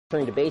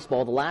Turning to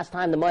baseball, the last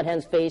time the Mud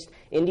Hens faced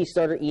Indy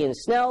starter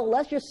Snell,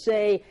 let's just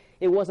say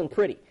it wasn't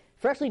pretty.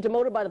 Freshly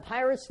demoted by the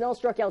Pirates, Snell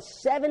struck out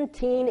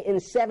 17 in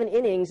 7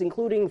 innings,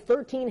 including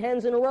 13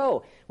 Hens in a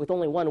row, with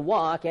only 1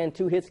 walk and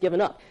 2 hits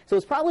given up. So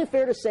it's probably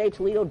fair to say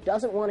Toledo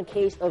doesn't want a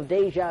case of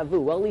deja vu.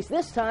 Well, at least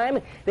this time,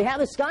 they have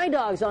the Sky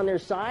Dogs on their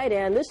side,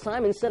 and this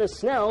time, instead of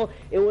Snell,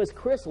 it was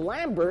Chris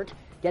Lambert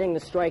getting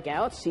the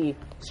strikeouts. He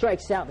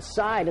strikes out the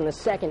side in the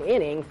 2nd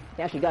inning.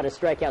 He actually got his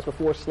strikeouts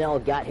before Snell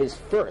got his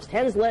first.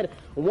 Hens led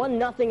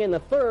 1-0 in the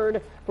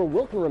 3rd. For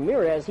Wilkin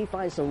Ramirez, he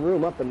finds some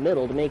room up the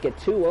middle to make it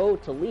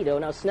 2-0 Toledo.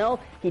 Now, Snell,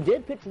 he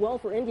did pitch well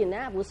for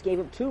Indianapolis, gave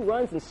up 2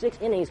 runs in 6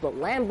 innings, but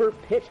Lambert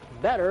pitched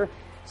better.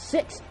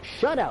 6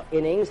 shutout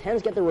innings.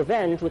 Hens get the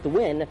revenge with the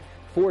win,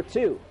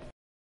 4-2.